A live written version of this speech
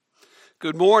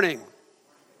Good morning.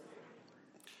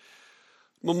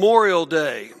 Memorial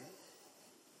Day.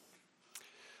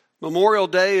 Memorial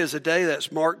Day is a day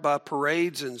that's marked by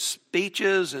parades and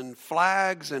speeches and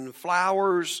flags and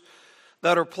flowers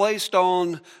that are placed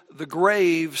on the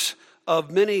graves of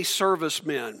many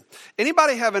servicemen.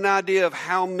 Anybody have an idea of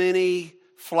how many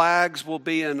flags will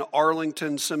be in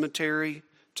Arlington Cemetery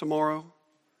tomorrow?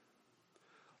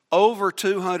 Over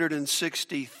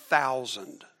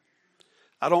 260,000.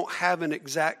 I don't have an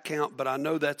exact count, but I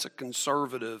know that's a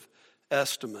conservative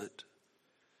estimate.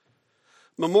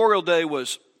 Memorial Day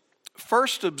was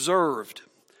first observed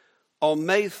on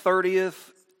May 30th,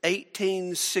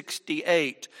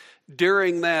 1868,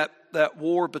 during that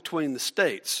war between the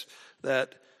states,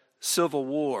 that Civil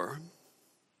War.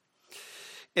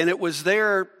 And it was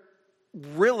there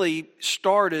really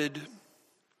started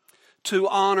to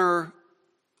honor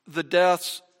the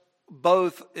deaths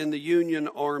both in the Union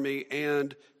Army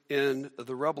and in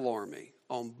the Rebel Army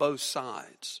on both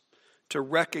sides, to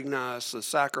recognize the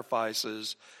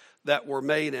sacrifices that were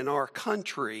made in our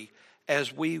country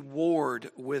as we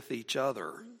warred with each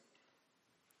other.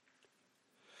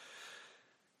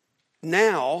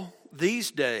 Now,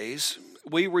 these days,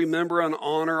 we remember and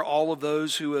honor all of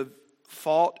those who have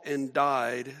fought and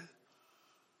died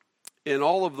in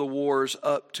all of the wars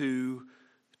up to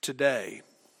today.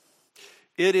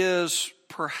 It is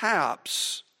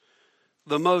perhaps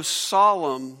the most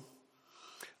solemn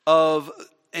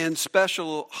and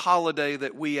special holiday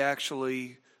that we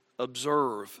actually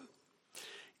observe.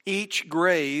 Each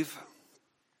grave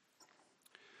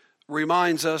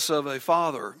reminds us of a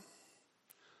father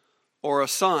or a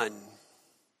son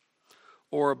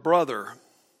or a brother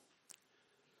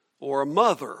or a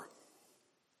mother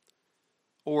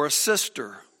or a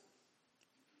sister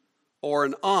or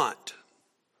an aunt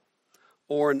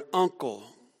or an uncle,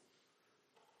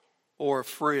 or a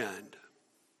friend.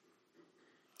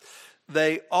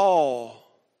 They all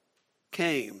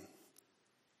came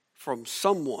from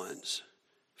someone's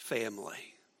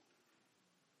family.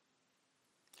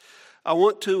 I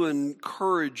want to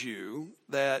encourage you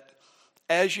that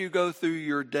as you go through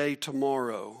your day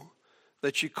tomorrow,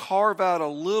 that you carve out a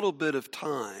little bit of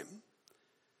time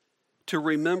to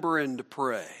remember and to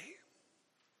pray.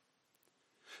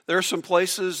 There are some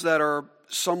places that are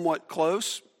somewhat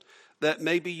close that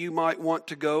maybe you might want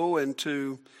to go and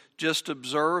to just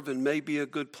observe, and maybe a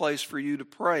good place for you to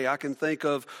pray. I can think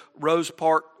of Rose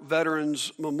Park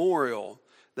Veterans Memorial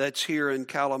that's here in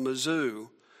Kalamazoo,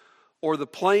 or the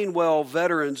Plainwell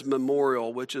Veterans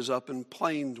Memorial, which is up in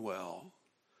Plainwell.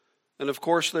 And of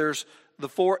course there's the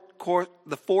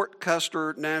Fort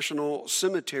Custer National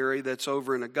Cemetery that's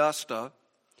over in Augusta,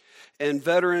 and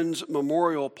Veterans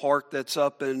Memorial Park that's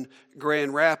up in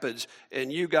Grand Rapids.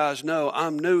 And you guys know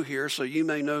I'm new here, so you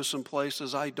may know some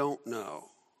places I don't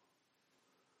know.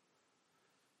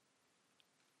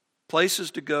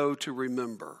 Places to go to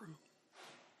remember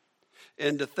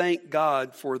and to thank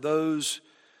God for those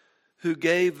who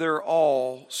gave their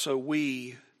all so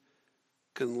we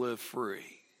can live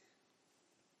free.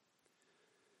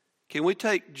 Can we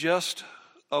take just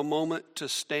a moment to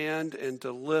stand and to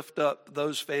lift up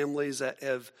those families that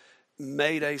have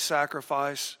made a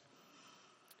sacrifice?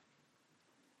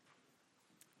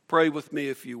 Pray with me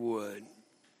if you would.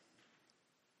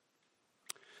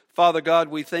 Father God,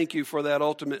 we thank you for that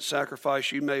ultimate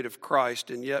sacrifice you made of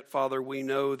Christ, and yet, Father, we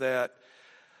know that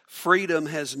freedom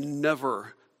has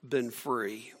never been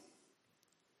free.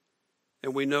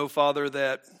 And we know, Father,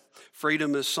 that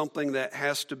freedom is something that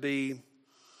has to be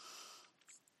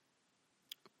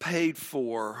paid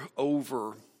for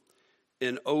over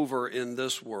and over in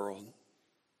this world.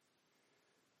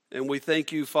 And we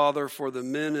thank you, Father, for the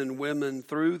men and women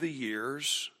through the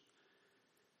years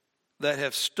that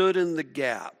have stood in the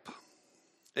gap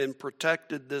and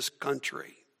protected this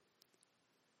country.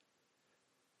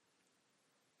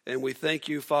 And we thank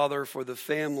you, Father, for the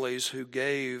families who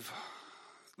gave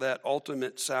that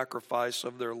ultimate sacrifice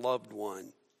of their loved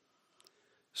one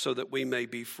so that we may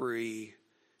be free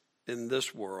in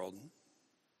this world.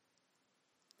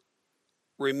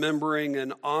 Remembering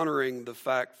and honoring the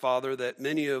fact, Father, that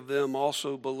many of them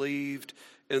also believed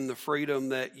in the freedom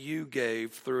that you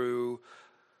gave through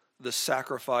the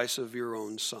sacrifice of your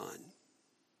own Son.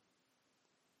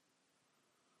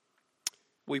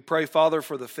 We pray, Father,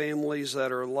 for the families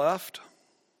that are left,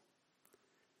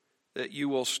 that you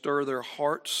will stir their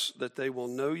hearts, that they will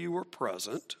know you are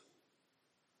present,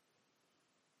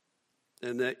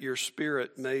 and that your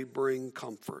Spirit may bring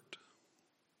comfort.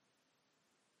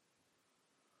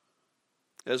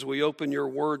 As we open your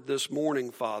word this morning,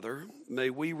 Father,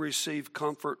 may we receive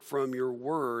comfort from your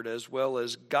word as well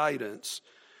as guidance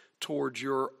towards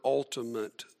your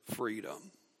ultimate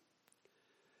freedom.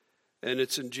 And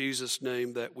it's in Jesus'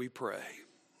 name that we pray.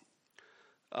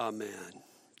 Amen.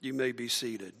 You may be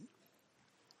seated.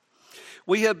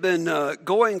 We have been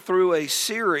going through a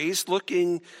series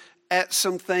looking at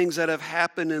some things that have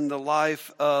happened in the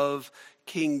life of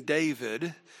King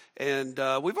David. And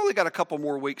we've only got a couple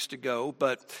more weeks to go,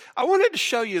 but I wanted to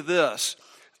show you this.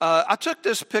 I took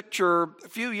this picture a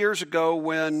few years ago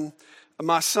when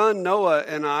my son Noah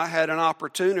and I had an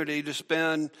opportunity to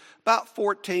spend about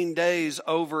 14 days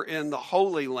over in the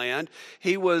Holy Land.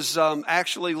 He was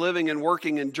actually living and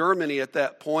working in Germany at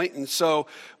that point, and so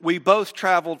we both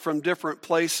traveled from different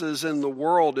places in the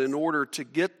world in order to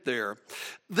get there.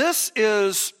 This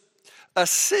is a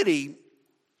city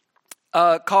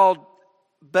called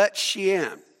Bet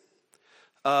Shean.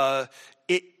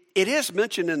 It is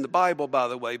mentioned in the Bible, by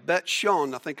the way. Bet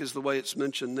Shean, I think, is the way it's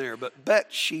mentioned there. But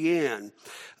Bet Shean.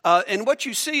 And what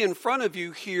you see in front of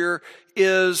you here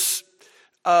is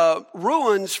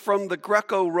ruins from the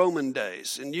Greco-Roman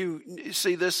days. And you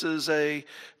see this is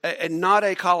not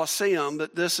a Colosseum,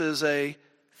 but this is a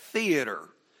theater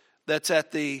that's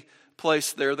at the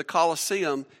place there. The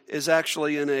Colosseum is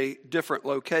actually in a different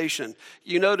location.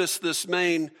 You notice this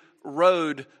main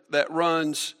road that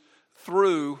runs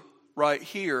through right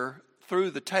here through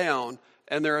the town,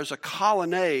 and there is a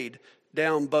colonnade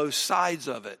down both sides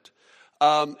of it.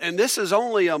 And this is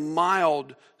only a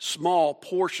mild, small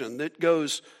portion that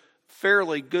goes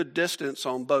fairly good distance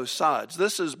on both sides.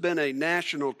 This has been a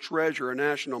national treasure, a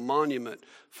national monument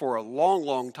for a long,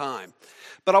 long time.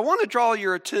 But I want to draw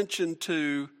your attention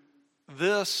to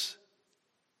this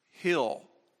hill.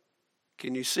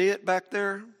 Can you see it back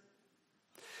there?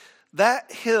 That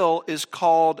hill is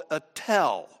called a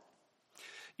tell.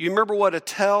 You remember what a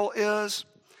tell is?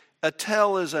 A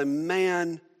tell is a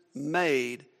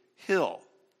man-made hill.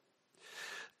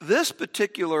 This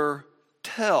particular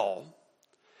tell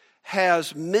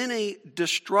has many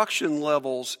destruction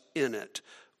levels in it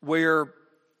where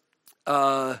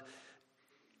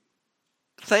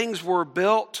things were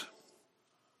built.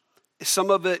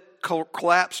 Some of it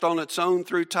collapsed on its own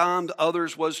through time.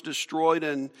 Others was destroyed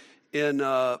in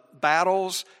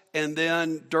battles, and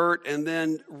then dirt, and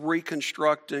then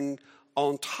reconstructing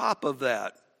on top of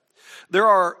that. There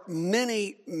are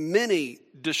many, many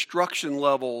destruction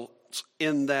levels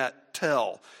in that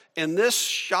tell. And this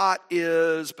shot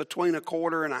is between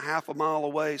 1/4 and 1/2 mile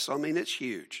away. So, I mean, it's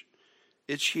huge.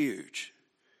 It's huge.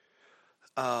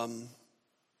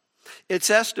 It's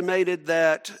estimated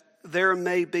that there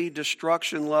may be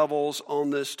destruction levels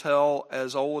on this tell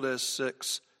as old as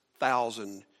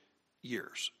 6,000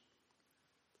 years.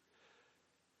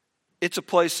 It's a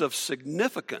place of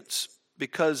significance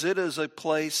because it is a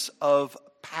place of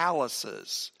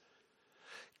palaces.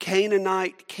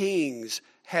 Canaanite kings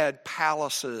had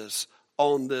palaces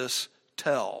on this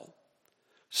tell.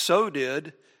 So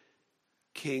did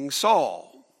King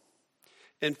Saul.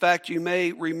 In fact, you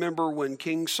may remember when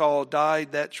King Saul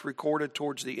died, that's recorded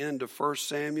towards the end of 1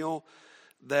 Samuel,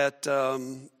 that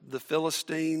the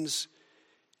Philistines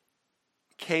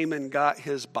came and got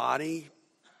his body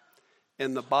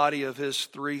and the body of his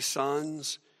 3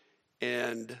 sons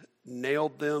and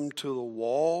nailed them to the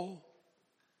wall.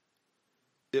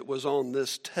 It was on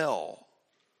this tell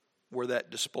where that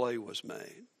display was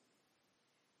made.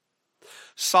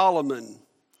 Solomon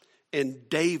and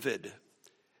David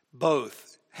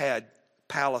both had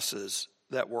palaces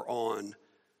that were on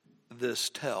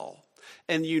this tell.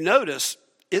 And you notice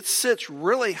it sits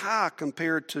really high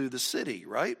compared to the city,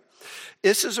 right?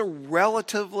 This is a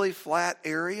relatively flat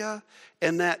area,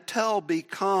 and that tell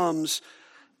becomes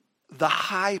the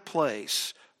high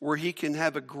place where the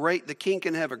king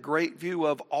can have a great view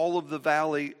of all of the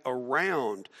valley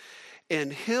around.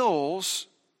 And hills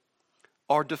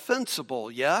are defensible,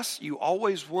 yes? You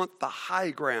always want the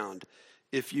high ground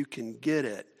if you can get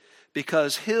it,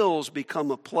 because hills become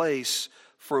a place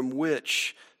from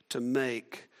which to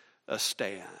make a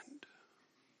stand.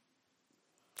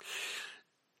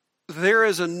 There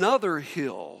is another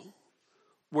hill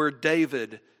where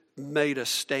David made a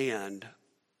stand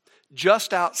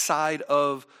just outside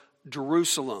of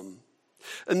Jerusalem.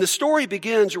 And the story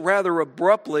begins rather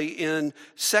abruptly in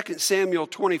 2 Samuel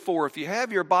 24. If you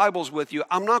have your Bibles with you,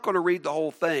 I'm not going to read the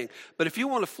whole thing. But if you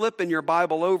want to flip in your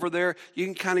Bible over there, you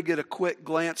can kind of get a quick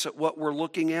glance at what we're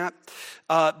looking at.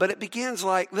 But it begins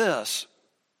like this.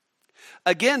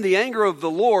 Again, the anger of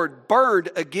the Lord burned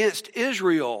against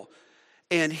Israel,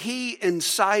 and he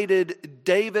incited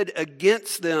David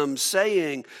against them,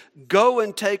 saying, "Go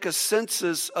and take a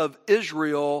census of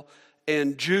Israel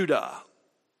and Judah."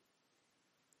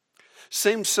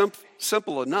 Seems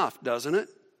simple enough, doesn't it?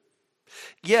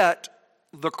 Yet,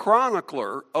 the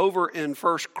chronicler over in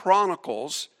 1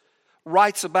 Chronicles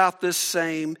writes about this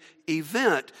same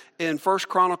event in 1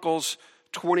 Chronicles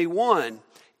 21.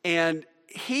 And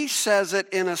he says it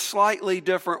in a slightly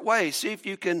different way. See if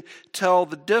you can tell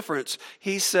the difference.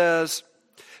 He says,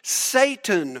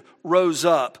 Satan rose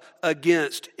up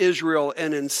against Israel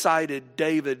and incited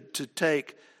David to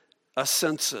take a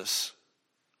census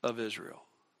of Israel.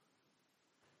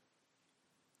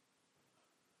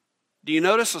 Do you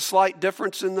notice a slight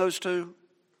difference in those two?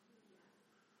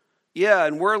 Yeah,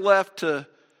 and we're left to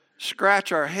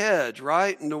scratch our heads,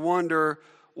 right? And to wonder,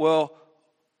 well,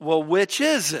 which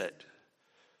is it?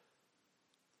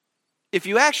 If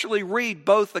you actually read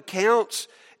both accounts,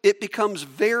 it becomes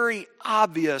very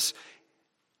obvious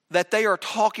that they are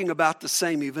talking about the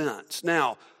same events.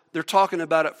 Now, they're talking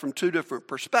about it from two different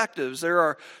perspectives. There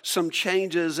are some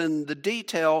changes in the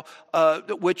detail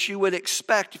which you would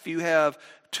expect if you have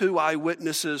two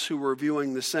eyewitnesses who were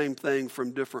viewing the same thing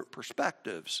from different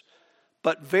perspectives,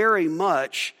 but very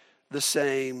much the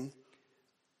same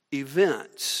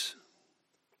events.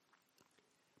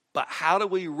 But how do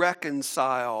we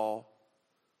reconcile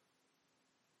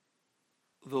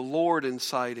the Lord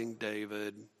inciting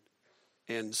David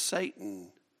and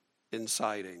Satan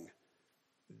inciting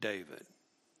David?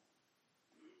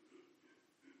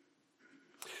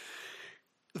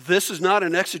 This is not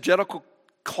an exegetical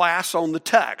class on the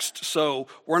text, so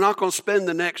we're not going to spend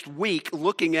the next week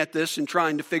looking at this and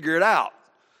trying to figure it out,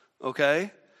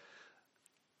 okay?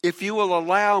 If you will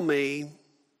allow me,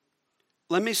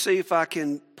 let me see if I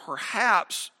can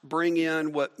perhaps bring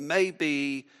in what may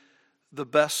be the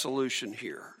best solution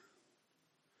here.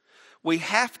 We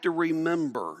have to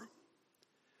remember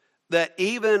that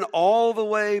even all the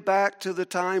way back to the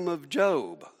time of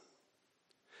Job,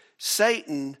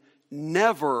 Satan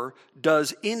never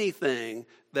does anything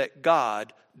that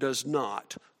God does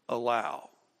not allow.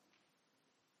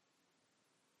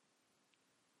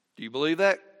 Do you believe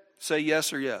that? Say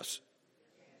yes or yes.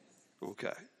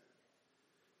 Okay.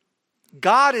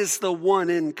 God is the one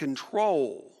in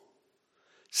control.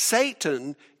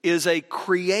 Satan is a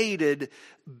created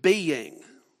being.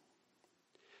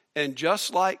 And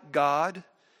just like God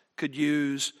could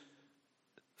use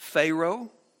Pharaoh,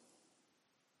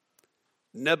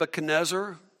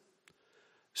 Nebuchadnezzar,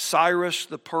 Cyrus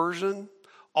the Persian,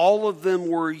 all of them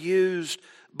were used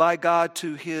by God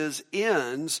to his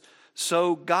ends,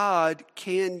 so God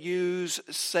can use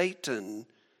Satan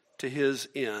to his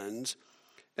ends.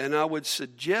 And I would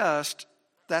suggest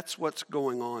that's what's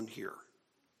going on here.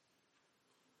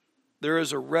 There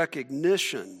is a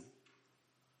recognition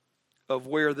of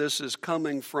where this is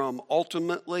coming from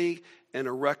ultimately and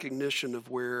a recognition of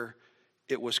where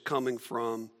it was coming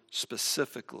from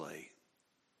specifically.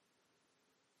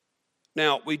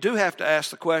 Now, we do have to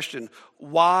ask the question,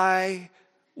 why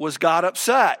was God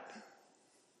upset?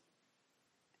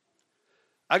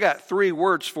 I got 3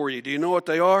 words for you. Do you know what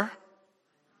they are?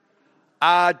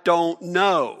 I don't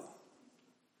know.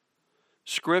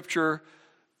 Scripture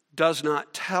does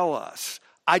not tell us.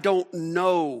 I don't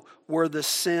know where the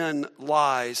sin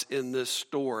lies in this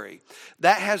story.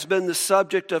 That has been the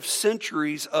subject of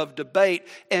centuries of debate,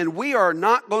 and we are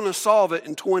not going to solve it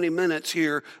in 20 minutes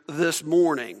here this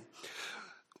morning.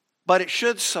 But it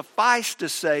should suffice to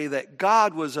say that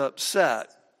God was upset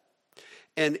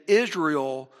and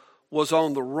Israel was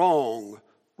on the wrong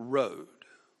road.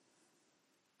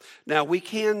 Now, we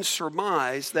can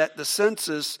surmise that the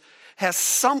census has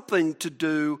something to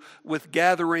do with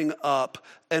gathering up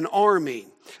an army.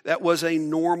 That was a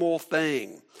normal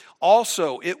thing.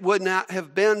 Also, it would not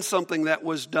have been something that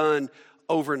was done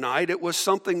overnight. It was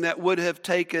something that would have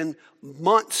taken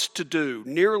months to do.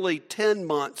 Nearly 10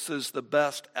 months is the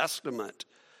best estimate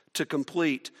to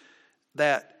complete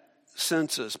that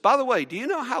census. By the way, do you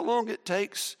know how long it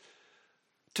takes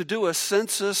to do a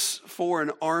census for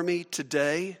an army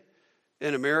today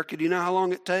in America? Do you know how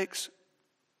long it takes?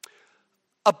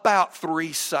 About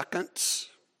 3 seconds.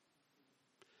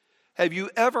 Have you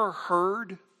ever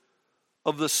heard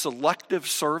of the Selective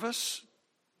Service?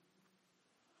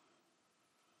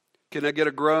 Can I get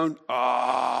a groan?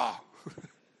 Ah.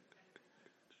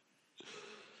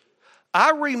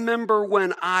 I remember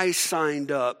when I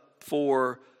signed up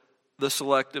for the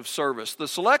Selective Service. The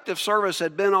Selective Service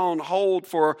had been on hold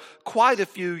for quite a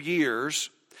few years,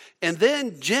 and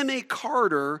then Jimmy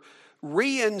Carter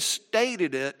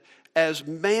reinstated it as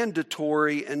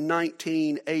mandatory in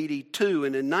 1982.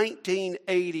 And in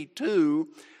 1982,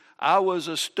 I was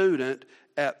a student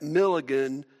at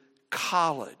Milligan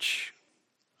College.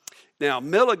 Now,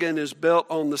 Milligan is built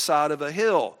on the side of a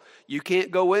hill. You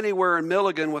can't go anywhere in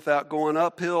Milligan without going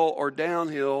uphill or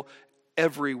downhill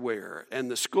everywhere. And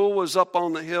the school was up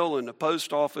on the hill, and the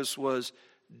post office was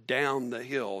down the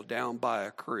hill, down by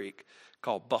a creek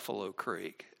called Buffalo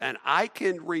Creek. And I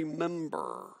can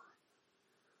remember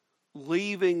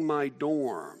leaving my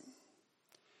dorm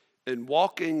and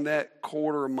walking that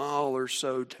quarter mile or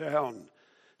so down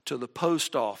to the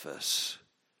post office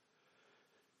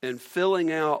and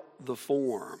filling out the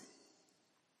form.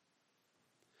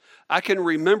 I can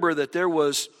remember that there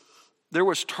was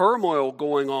turmoil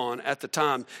going on at the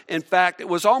time. In fact, it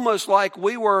was almost like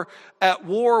we were at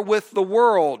war with the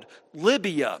world.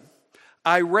 Libya,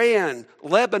 Iran,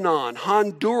 Lebanon,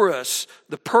 Honduras,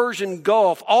 the Persian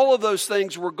Gulf, all of those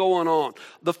things were going on.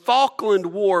 The Falkland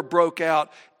War broke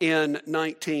out in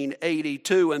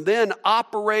 1982. And then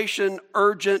Operation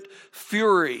Urgent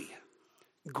Fury,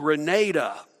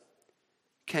 Grenada,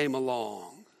 came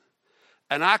along.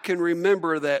 And I can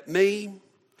remember that me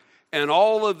and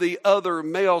all of the other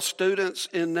male students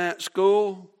in that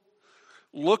school,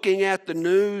 looking at the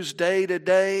news day to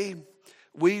day,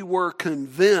 we were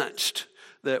convinced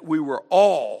that we were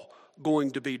all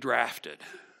going to be drafted.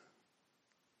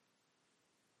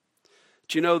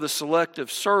 But you know, the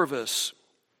selective service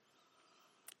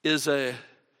is a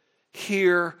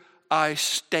here I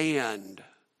stand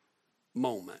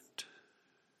moment.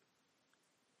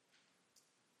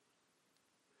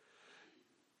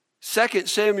 2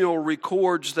 Samuel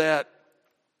records that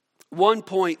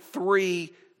 1.3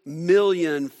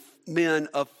 million men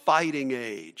of fighting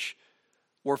age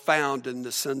were found in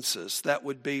the census. That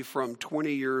would be from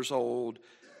 20 years old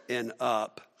and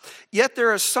up. Yet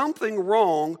there is something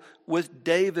wrong with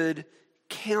David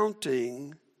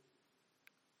counting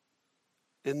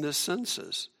in this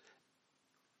census.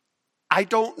 I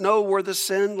don't know where the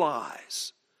sin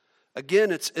lies.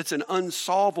 Again, it's an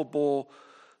unsolvable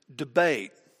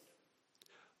debate.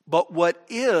 But what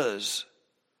is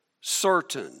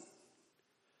certain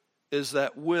is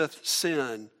that with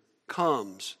sin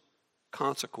comes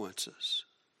consequences.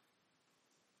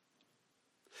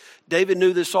 David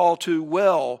knew this all too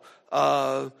well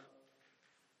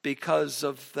because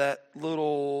of that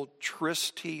little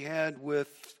tryst he had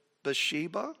with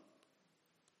Bathsheba.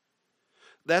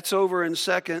 That's over in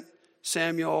 2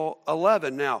 Samuel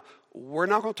 11. Now, we're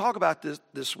not going to talk about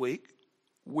this week.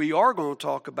 We are going to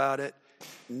talk about it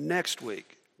next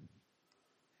week.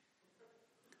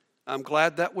 I'm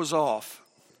glad that was off.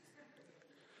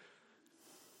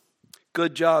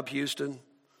 Good job, Houston.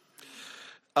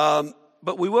 But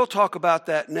we will talk about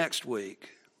that next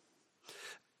week.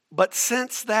 But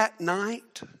since that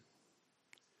night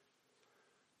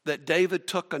that David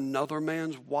took another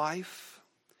man's wife,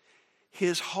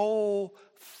 his whole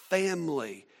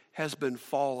family has been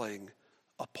falling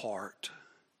apart.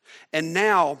 And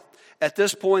now, at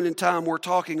this point in time, we're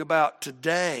talking about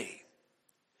today.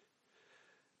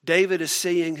 David is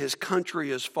seeing his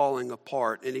country is falling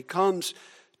apart, and he comes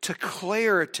to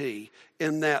clarity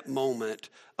in that moment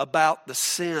about the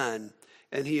sin,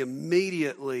 and he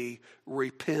immediately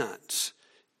repents.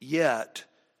 Yet,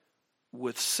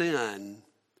 with sin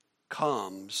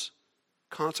comes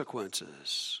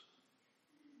consequences.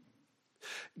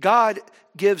 God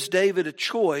gives David a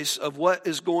choice of what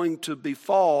is going to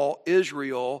befall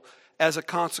Israel as a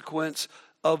consequence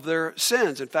of their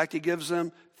sins. In fact, he gives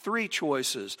them 3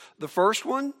 choices. The first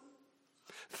one,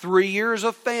 3 years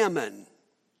of famine.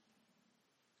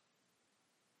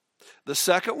 The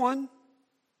second one,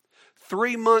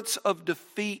 3 months of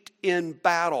defeat in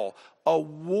battle, a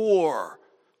war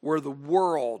where the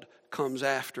world comes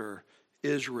after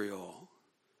Israel.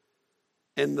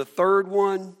 And the third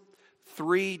one,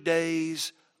 3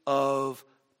 days of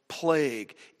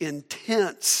plague,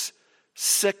 intense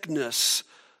sickness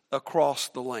across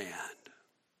the land.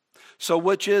 So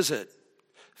which is it?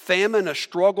 Famine, a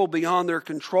struggle beyond their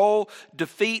control,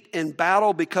 defeat in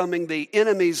battle, becoming the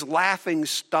enemy's laughing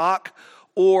stock,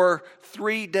 or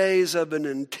 3 days of an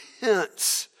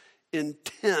intense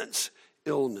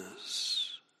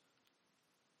illness.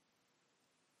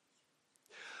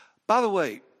 By the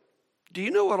way, do you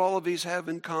know what all of these have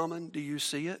in common? Do you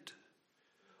see it?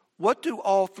 What do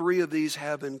all 3 of these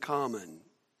have in common?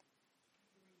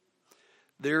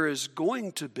 There is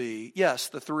going to be, yes,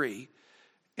 the 3,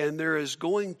 and there is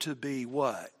going to be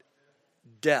what?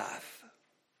 Death.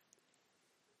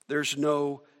 There's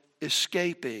no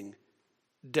escaping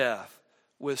death.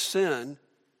 With sin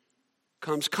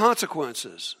comes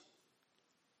consequences.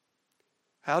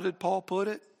 How did Paul put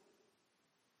it?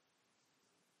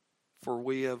 For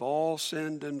we have all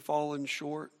sinned and fallen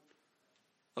short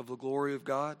of the glory of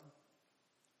God.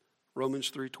 Romans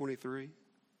 3:23.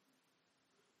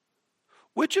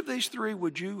 Which of these 3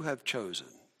 would you have chosen?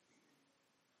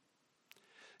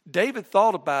 David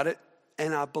thought about it,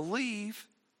 and I believe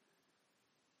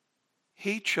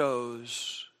he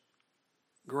chose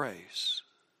grace.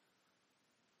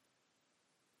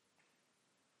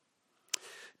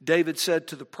 David said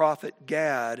to the prophet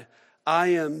Gad, I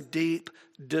am deep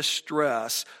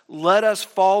distress. Let us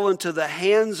fall into the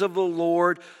hands of the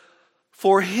Lord,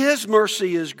 for his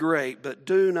mercy is great, but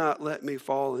do not let me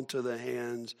fall into the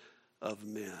hands of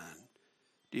men.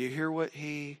 Do you hear what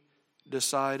he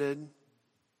decided?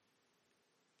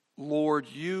 Lord,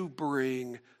 you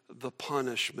bring the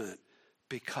punishment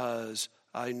because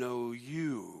I know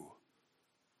you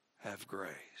have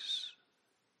grace.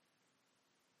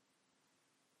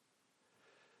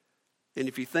 And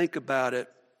if you think about it,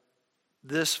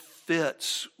 this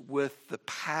fits with the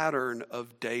pattern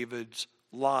of David's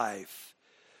life,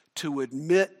 to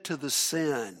admit to the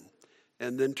sin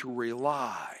and then to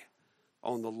rely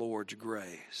on the Lord's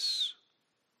grace.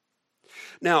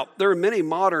 Now, there are many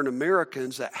modern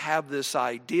Americans that have this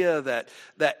idea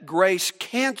that grace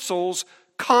cancels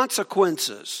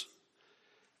consequences.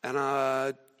 And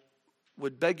I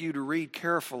would beg you to read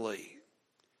carefully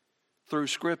through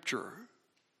Scripture.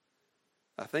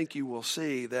 I think you will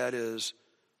see that is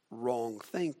wrong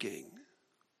thinking.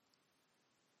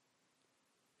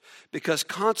 Because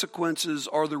consequences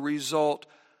are the result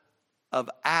of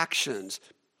actions,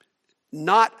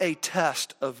 not a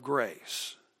test of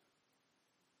grace.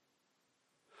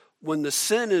 When the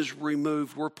sin is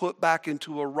removed, we're put back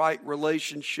into a right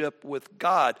relationship with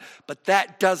God. But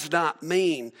that does not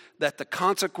mean that the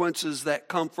consequences that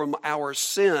come from our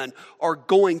sin are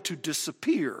going to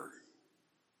disappear.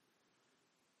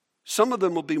 Some of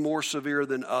them will be more severe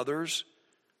than others,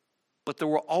 but there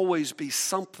will always be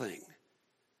something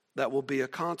that will be a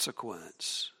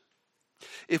consequence.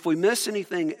 If we miss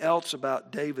anything else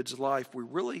about David's life, we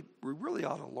really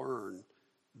ought to learn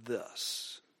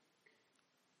this.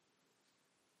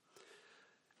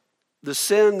 The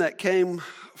sin that came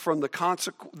from the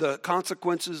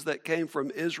consequences that came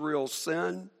from Israel's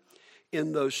sin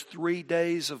in those 3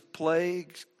 days of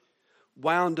plagues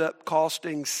wound up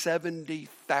costing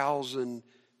 70,000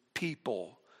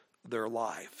 people their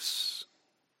lives.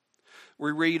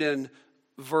 We read in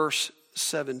verse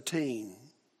 17,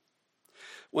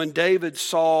 when David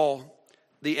saw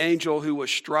the angel who was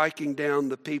striking down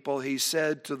the people, he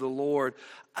said to the Lord,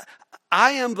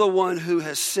 I am the one who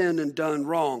has sinned and done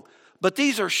wrong, but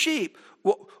these are sheep.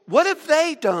 What have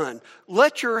they done?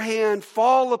 Let your hand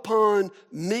fall upon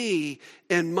me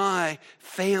and my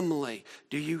family.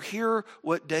 Do you hear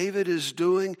what David is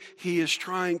doing? He is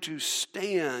trying to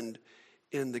stand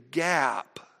in the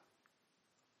gap.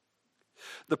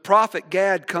 The prophet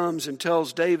Gad comes and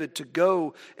tells David to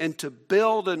go and to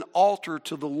build an altar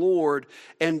to the Lord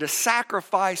and to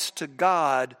sacrifice to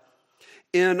God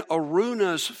in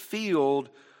Araunah's field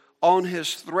on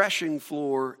his threshing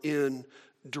floor in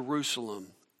Jerusalem.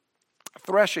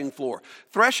 Threshing floor.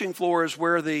 Threshing floor is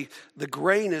where the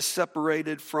grain is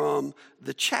separated from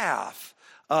the chaff.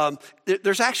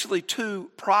 There's actually two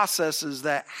processes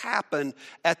that happen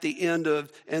at the end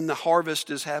of, and the harvest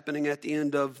is happening at the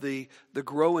end of the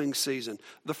growing season.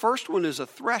 The first one is a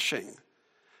threshing.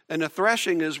 And a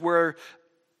threshing is where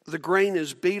the grain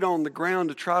is beat on the ground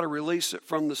to try to release it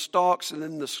from the stalks, and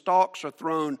then the stalks are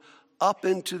thrown up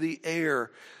into the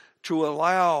air to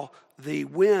allow the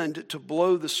wind to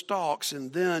blow the stalks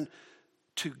and then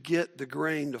to get the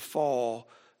grain to fall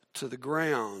to the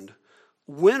ground.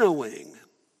 Winnowing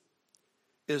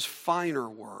is finer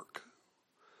work.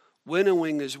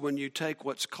 Winnowing is when you take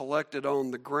what's collected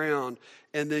on the ground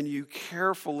and then you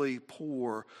carefully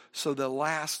pour so the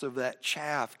last of that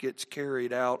chaff gets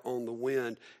carried out on the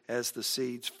wind as the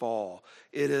seeds fall.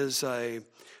 It is a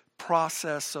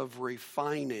process of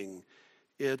refining.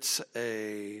 It's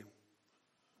a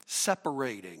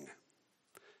separating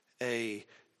a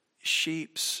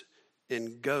sheep's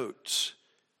and goats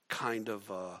kind of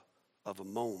a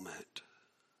moment.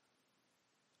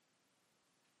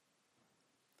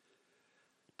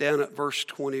 Down at verse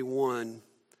 21,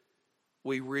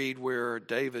 we read where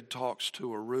David talks to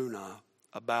Araunah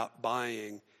about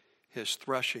buying his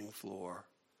threshing floor.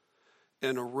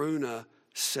 And Araunah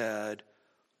said,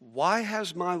 "Why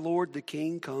has my lord the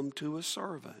king come to a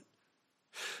servant?"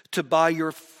 "To buy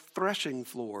your threshing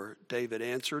floor," David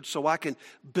answered, "so I can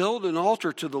build an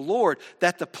altar to the Lord,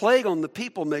 that the plague on the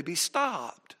people may be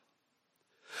stopped."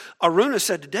 Araunah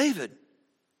said to David,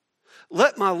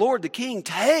 "Let my lord the king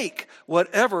take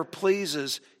whatever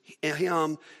pleases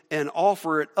him and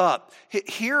offer it up.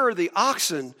 Here are the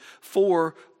oxen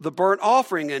for the burnt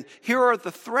offering, and here are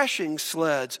the threshing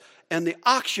sleds, and the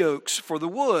ox yokes for the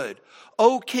wood.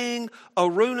 O king,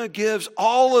 Araunah gives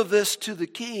all of this to the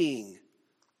king.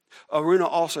 Araunah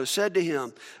also said to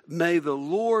him, may the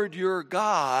Lord your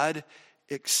God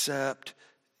accept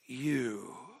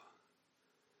you.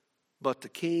 But the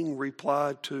king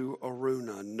replied to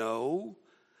Araunah, no,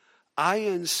 I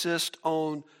insist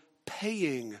on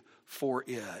paying for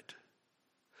it.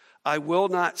 I will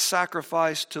not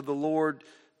sacrifice to the Lord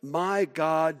my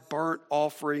God burnt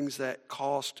offerings that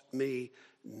cost me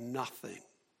nothing.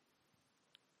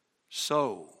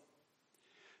 So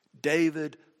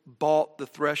David bought the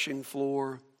threshing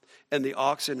floor and the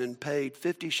oxen and paid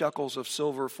 50 shekels of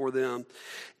silver for them.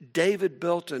 David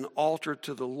built an altar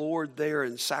to the Lord there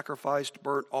and sacrificed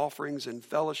burnt offerings and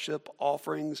fellowship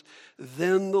offerings.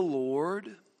 Then the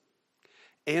Lord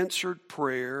answered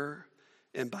prayer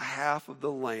in behalf of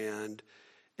the land,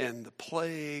 and the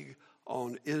plague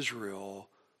on Israel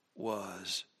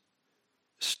was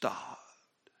stopped.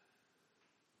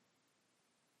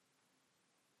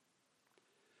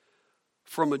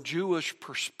 From a Jewish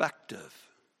perspective,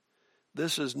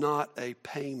 this is not a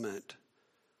payment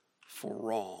for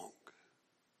wrong.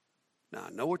 Now, I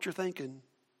know what you're thinking.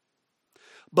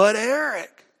 But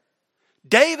Eric,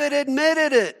 David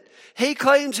admitted it. He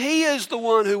claims he is the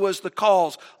one who was the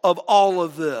cause of all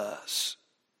of this.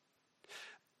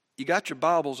 You got your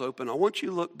Bibles open. I want you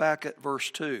to look back at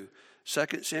verse 2.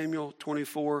 2 Samuel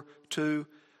 24:2.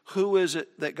 Who is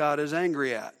it that God is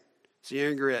angry at? Is he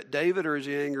angry at David or is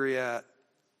he angry at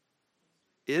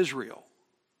Israel?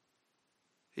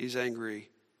 He's angry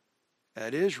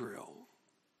at Israel.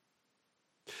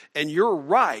 And you're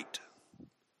right.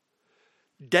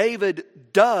 David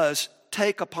does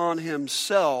take upon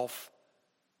himself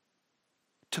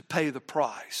to pay the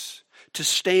price, to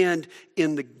stand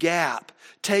in the gap,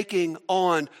 taking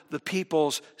on the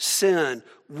people's sin,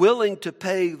 willing to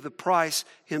pay the price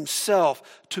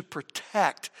himself to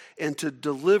protect and to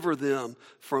deliver them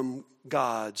from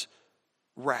God's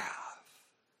wrath.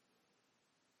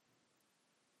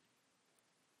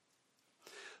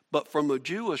 But from a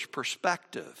Jewish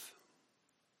perspective,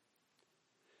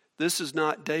 this is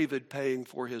not David paying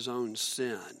for his own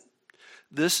sin.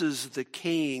 This is the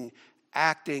king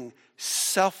acting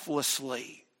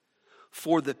selflessly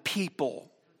for the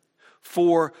people,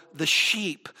 for the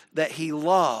sheep that he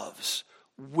loves,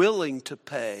 willing to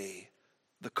pay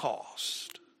the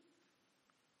cost.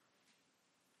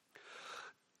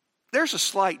 There's a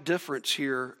slight difference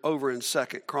here over in 2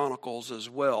 Chronicles as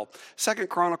well. 2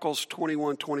 Chronicles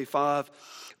 21:25,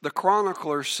 the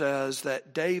chronicler says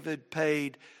that David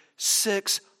paid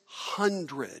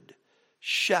 600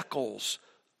 shekels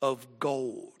of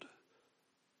gold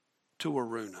to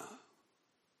Araunah.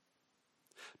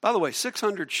 By the way,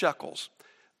 600 shekels,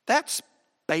 that's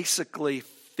basically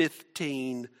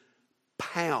 15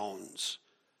 pounds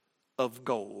of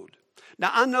gold.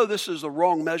 Now, I know this is the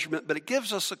wrong measurement, but it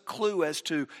gives us a clue as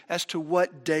to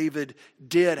what David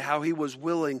did, how he was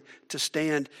willing to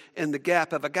stand in the gap.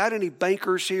 Have I got any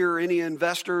bankers here, any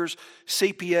investors,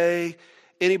 CPA,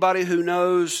 anybody who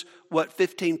knows what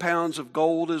 15 pounds of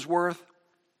gold is worth?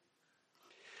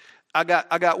 I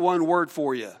got one word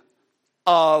for you.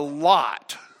 A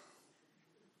lot.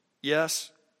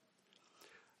 Yes?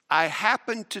 I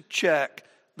happened to check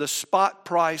the spot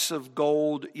price of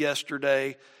gold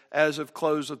yesterday as of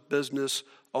close of business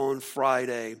on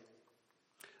Friday.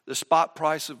 The spot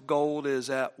price of gold is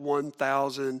at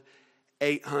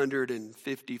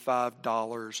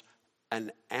 $1,855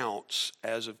 an ounce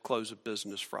as of close of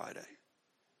business Friday.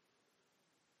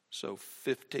 So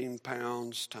 15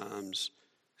 pounds times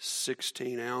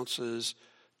 16 ounces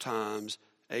times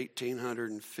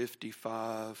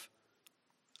 1,855.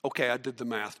 Okay, I did the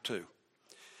math too.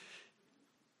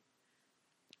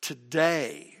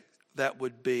 Today, that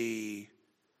would be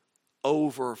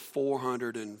over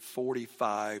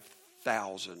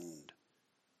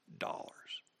 $445,000.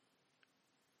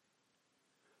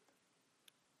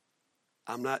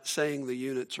 I'm not saying the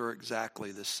units are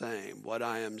exactly the same. What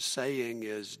I am saying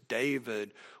is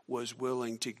David was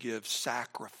willing to give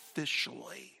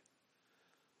sacrificially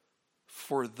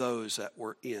for those that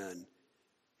were in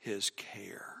his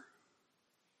care.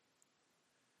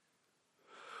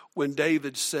 When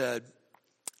David said,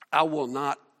 I will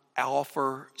not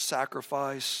offer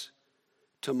sacrifice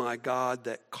to my God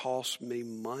that costs me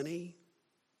money,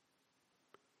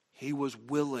 he was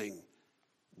willing,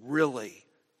 really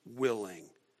willing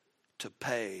to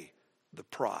pay the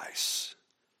price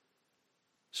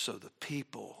so the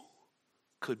people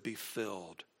could be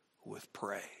filled with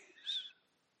praise.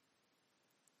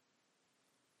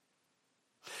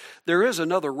 There is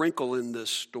another wrinkle in this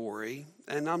story,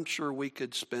 and I'm sure we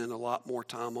could spend a lot more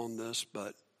time on this,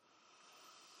 but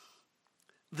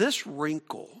this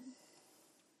wrinkle,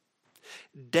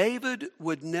 David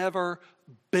would never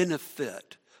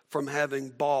benefit from having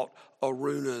bought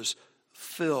Araunah's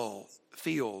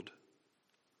field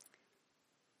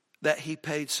that he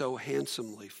paid so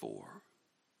handsomely for.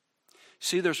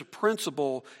 See, there's a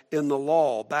principle in the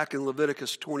law back in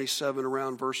Leviticus 27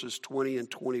 around verses 20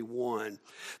 and 21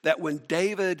 that when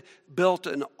David built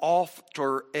an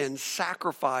altar and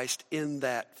sacrificed in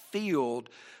that field,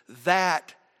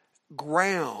 that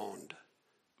ground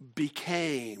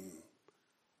became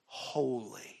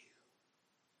holy,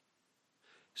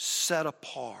 set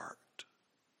apart.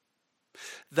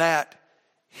 That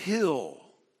hill,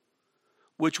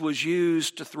 which was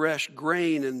used to thresh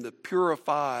grain and to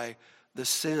purify the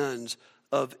sins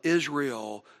of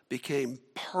Israel, became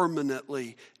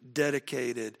permanently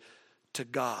dedicated to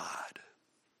God.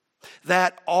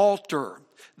 That altar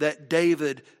that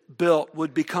David built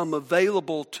would become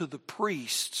available to the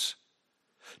priests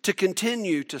to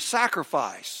continue to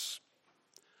sacrifice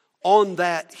on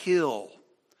that hill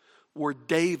where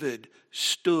David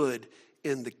stood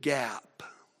in the gap.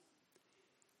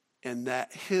 And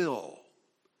that hill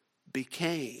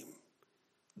became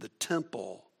the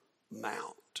Temple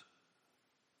Mount.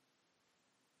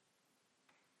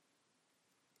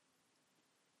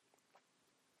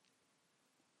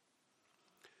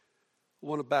 I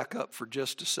want to back up for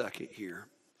just a second here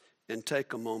and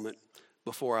take a moment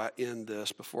before I end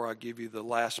this, before I give you the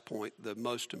last point, the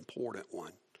most important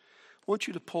one. I want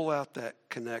you to pull out that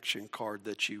connection card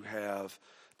that you have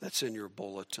that's in your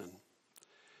bulletin.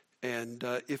 And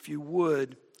if you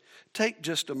would, take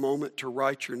just a moment to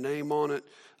write your name on it.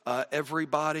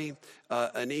 Everybody,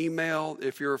 an email.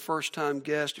 If you're a first-time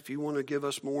guest, if you want to give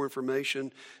us more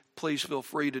information, please feel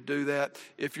free to do that.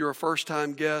 If you're a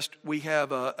first-time guest, we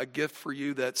have a gift for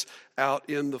you that's out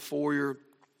in the foyer.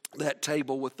 That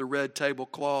table with the red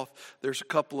tablecloth. There's a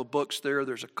couple of books there.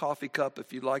 There's a coffee cup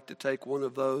if you'd like to take one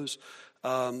of those.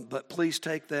 But please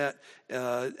take that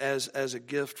as a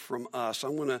gift from us.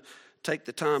 I'm going to take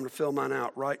the time to fill mine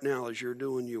out right now as you're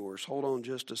doing yours. Hold on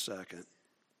just a second.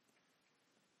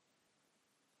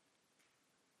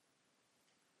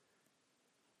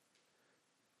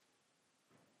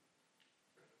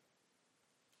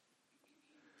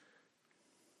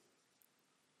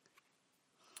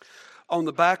 On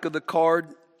the back of the card,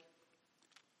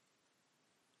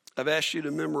 I've asked you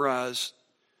to memorize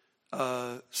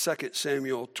 2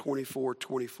 Samuel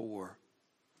 24:24.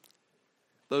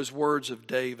 Those words of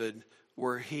David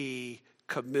where he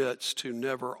commits to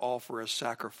never offer a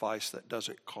sacrifice that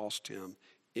doesn't cost him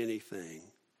anything.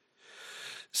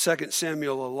 2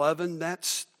 Samuel 11,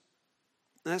 that's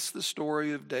the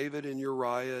story of David and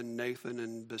Uriah and Nathan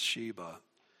and Bathsheba.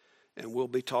 And we'll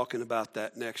be talking about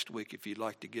that next week if you'd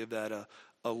like to give that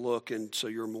a look and so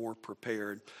you're more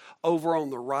prepared. Over on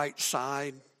the right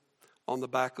side, on the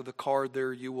back of the card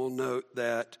there, you will note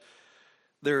that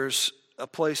there's a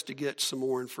place to get some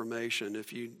more information.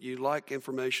 If you like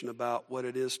information about what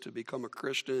it is to become a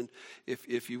Christian,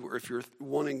 if you're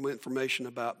wanting information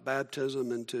about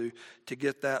baptism and to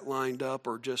get that lined up,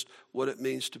 or just what it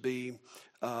means to be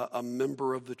a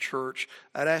member of the church,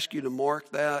 I'd ask you to mark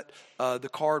that. The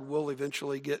card will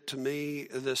eventually get to me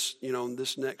this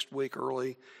next week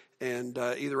early. And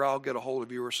either I'll get a hold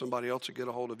of you or somebody else will get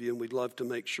a hold of you, and we'd love to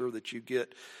make sure that you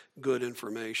get good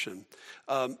information.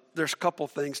 There's a couple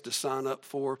things to sign up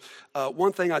for.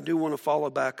 One thing I do want to follow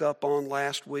back up on,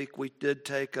 last week we did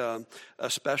take a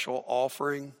special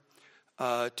offering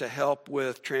to help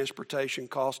with transportation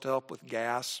costs, to help with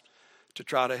gas, to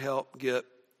try to help get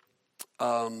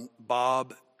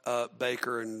Bob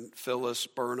Baker and Phyllis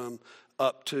Burnham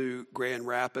up to Grand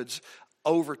Rapids.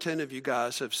 Over 10 of you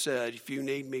guys have said, if you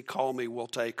need me, call me, we'll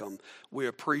take them. We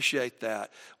appreciate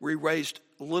that. We raised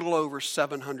a little over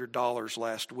 $700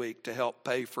 last week to help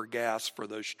pay for gas for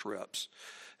those trips.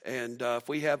 And if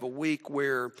we have a week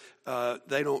where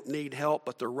they don't need help,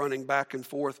 but they're running back and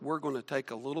forth, we're going to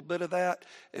take a little bit of that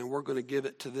and we're going to give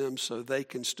it to them so they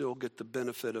can still get the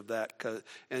benefit of that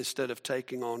instead of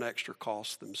taking on extra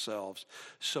costs themselves.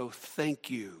 So thank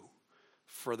you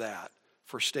for that,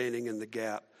 for standing in the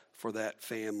gap for that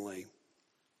family.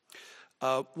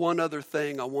 One other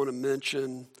thing I want to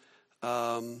mention.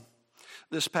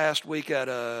 This past week at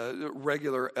a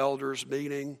regular elders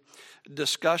meeting,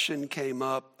 discussion came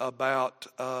up about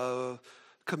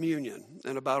communion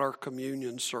and about our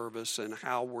communion service and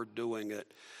how we're doing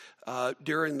it.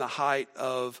 During the height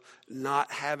of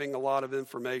not having a lot of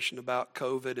information about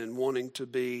COVID and wanting to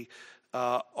be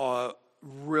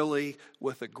really,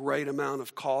 with a great amount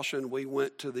of caution, we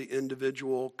went to the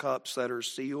individual cups that are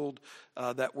sealed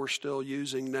that we're still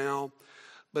using now.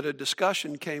 But a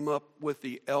discussion came up with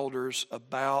the elders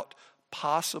about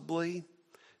possibly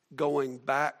going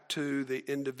back to the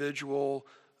individual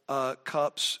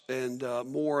cups and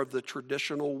more of the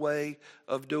traditional way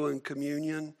of doing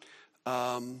communion.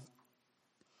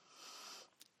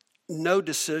 No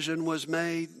decision was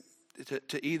made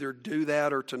to either do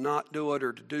that or to not do it,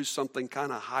 or to do something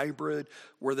kind of hybrid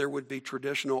where there would be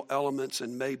traditional elements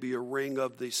and maybe a ring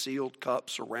of the sealed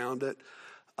cups around it.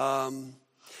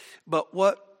 But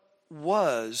what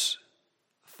was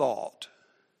thought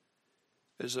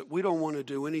is that we don't want to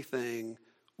do anything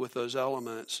with those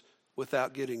elements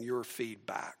without getting your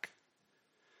feedback.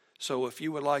 So if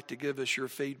you would like to give us your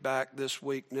feedback this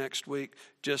week, next week,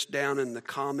 just down in the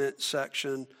comment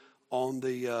section on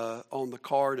the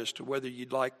card as to whether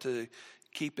you'd like to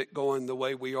keep it going the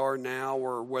way we are now,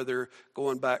 or whether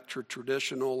going back to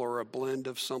traditional or a blend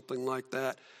of something like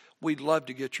that. We'd love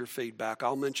to get your feedback.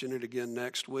 I'll mention it again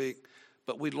next week,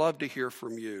 but we'd love to hear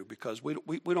from you, because we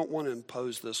don't want to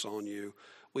impose this on you.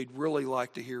 We'd really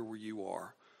like to hear where you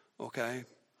are, okay?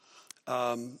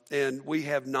 And we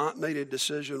have not made a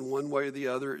decision one way or the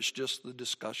other. It's just the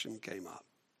discussion came up.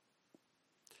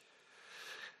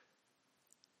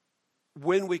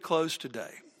 When we close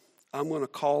today, I'm going to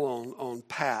call on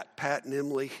Pat. Pat and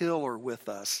Emily Hill are with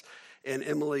us, and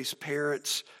Emily's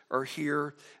parents are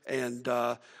here, and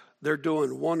they're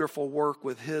doing wonderful work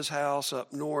with his house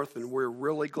up north, and we're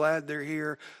really glad they're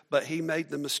here. But he made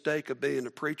the mistake of being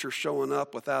a preacher showing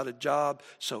up without a job,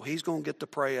 so he's going to get to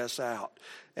pray us out,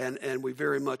 and we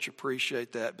very much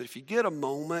appreciate that. But if you get a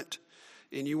moment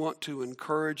and you want to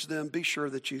encourage them, be sure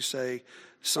that you say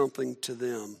something to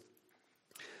them.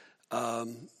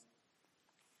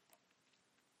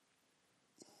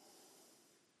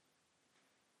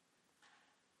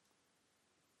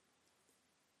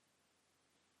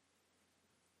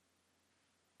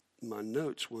 My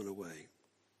notes went away.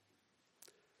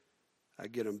 I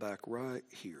get them back right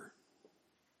here.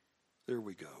 There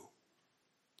we go.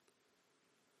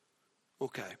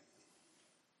 Okay.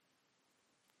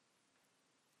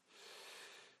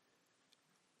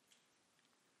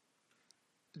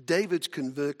 David's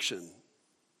conviction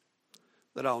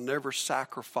that I'll never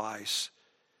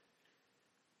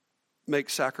make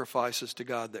sacrifices to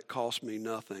God that cost me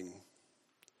nothing,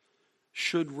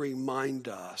 should remind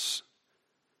us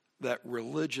that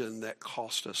religion that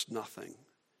cost us nothing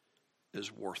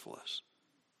is worthless.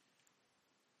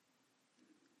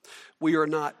 We are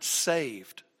not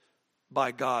saved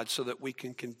by God so that we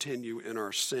can continue in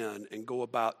our sin and go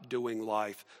about doing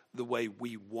life the way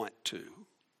we want to.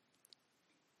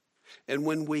 And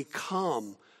when we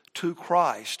come to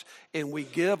Christ and we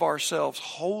give ourselves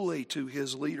wholly to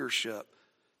his leadership,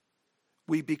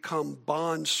 we become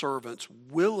bondservants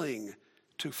willing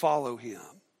to follow him.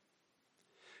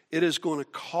 It is going to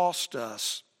cost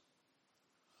us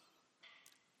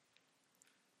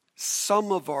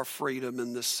some of our freedom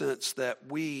in the sense that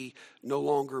we no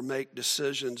longer make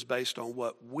decisions based on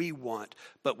what we want,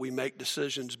 but we make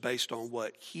decisions based on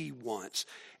what he wants.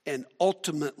 And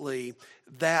ultimately,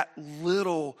 that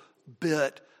little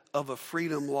bit of a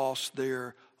freedom lost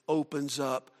there opens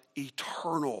up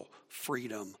eternal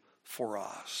freedom for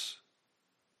us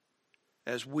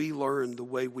as we learn the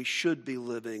way we should be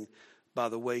living by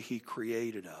the way he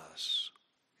created us.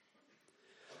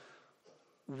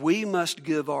 We must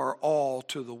give our all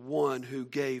to the one who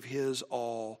gave his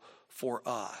all for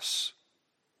us.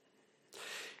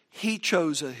 He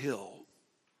chose a hill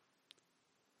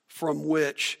from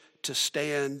which to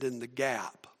stand in the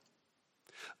gap,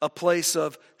 a place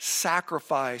of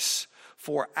sacrifice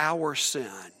for our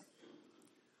sin,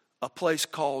 a place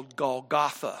called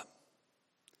Golgotha,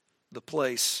 the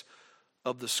place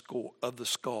of the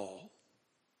skull.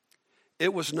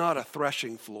 It was not a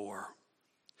threshing floor.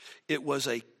 It was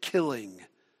a killing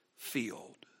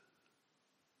field.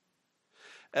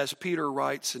 As Peter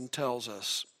writes and tells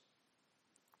us,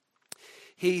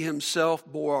 he himself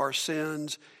bore our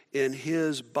sins in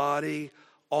his body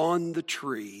on the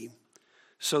tree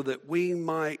so that we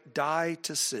might die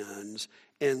to sins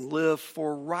and live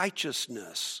for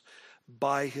righteousness.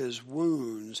 By his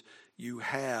wounds you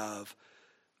have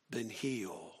been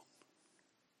healed.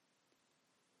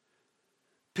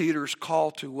 Peter's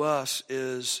call to us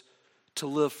is to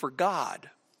live for God,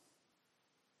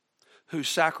 who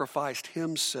sacrificed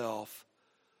himself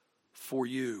for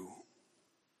you.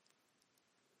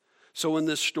 So in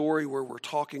this story where we're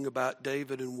talking about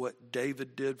David and what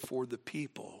David did for the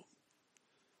people,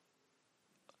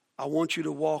 I want you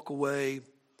to walk away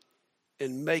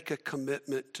and make a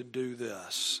commitment to do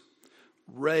this.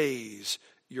 Raise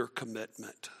your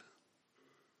commitment.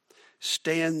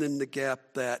 Stand in the gap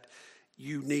that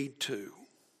you need to.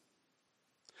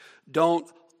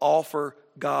 Don't offer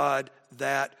God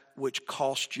that which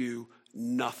cost you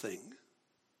nothing.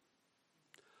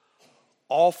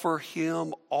 Offer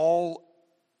him all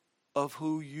of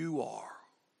who you are,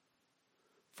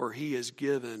 for he has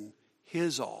given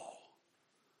his all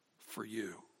for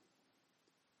you.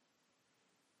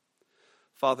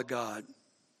 Father God,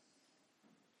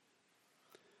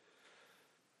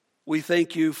 we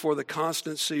thank you for the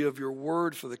constancy of your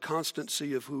word, for the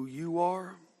constancy of who you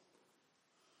are.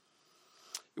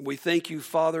 And we thank you,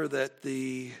 Father, that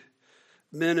the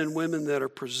men and women that are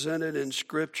presented in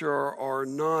Scripture are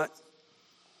not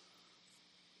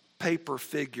paper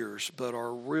figures, but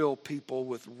are real people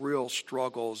with real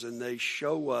struggles, and they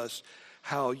show us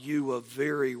how you, a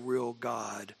very real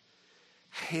God,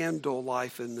 handle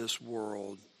life in this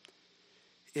world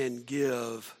and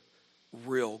give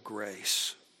real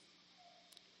grace.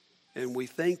 And we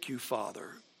thank you,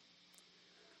 Father,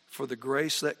 for the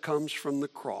grace that comes from the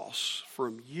cross,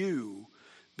 from you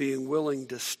being willing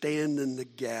to stand in the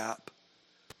gap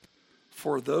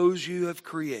for those you have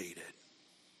created,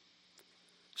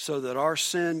 so that our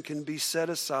sin can be set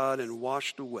aside and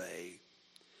washed away,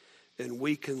 and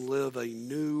we can live a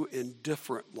new and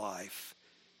different life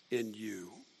in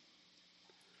you.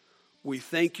 We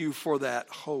thank you for that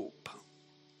hope.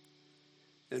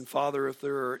 And Father, if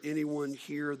there are anyone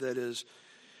here that is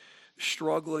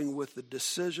struggling with the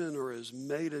decision or has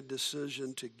made a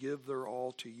decision to give their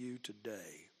all to you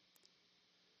today,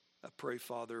 I pray,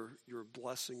 Father, your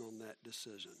blessing on that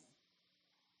decision.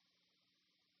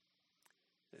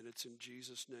 And it's in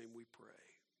Jesus' name we pray.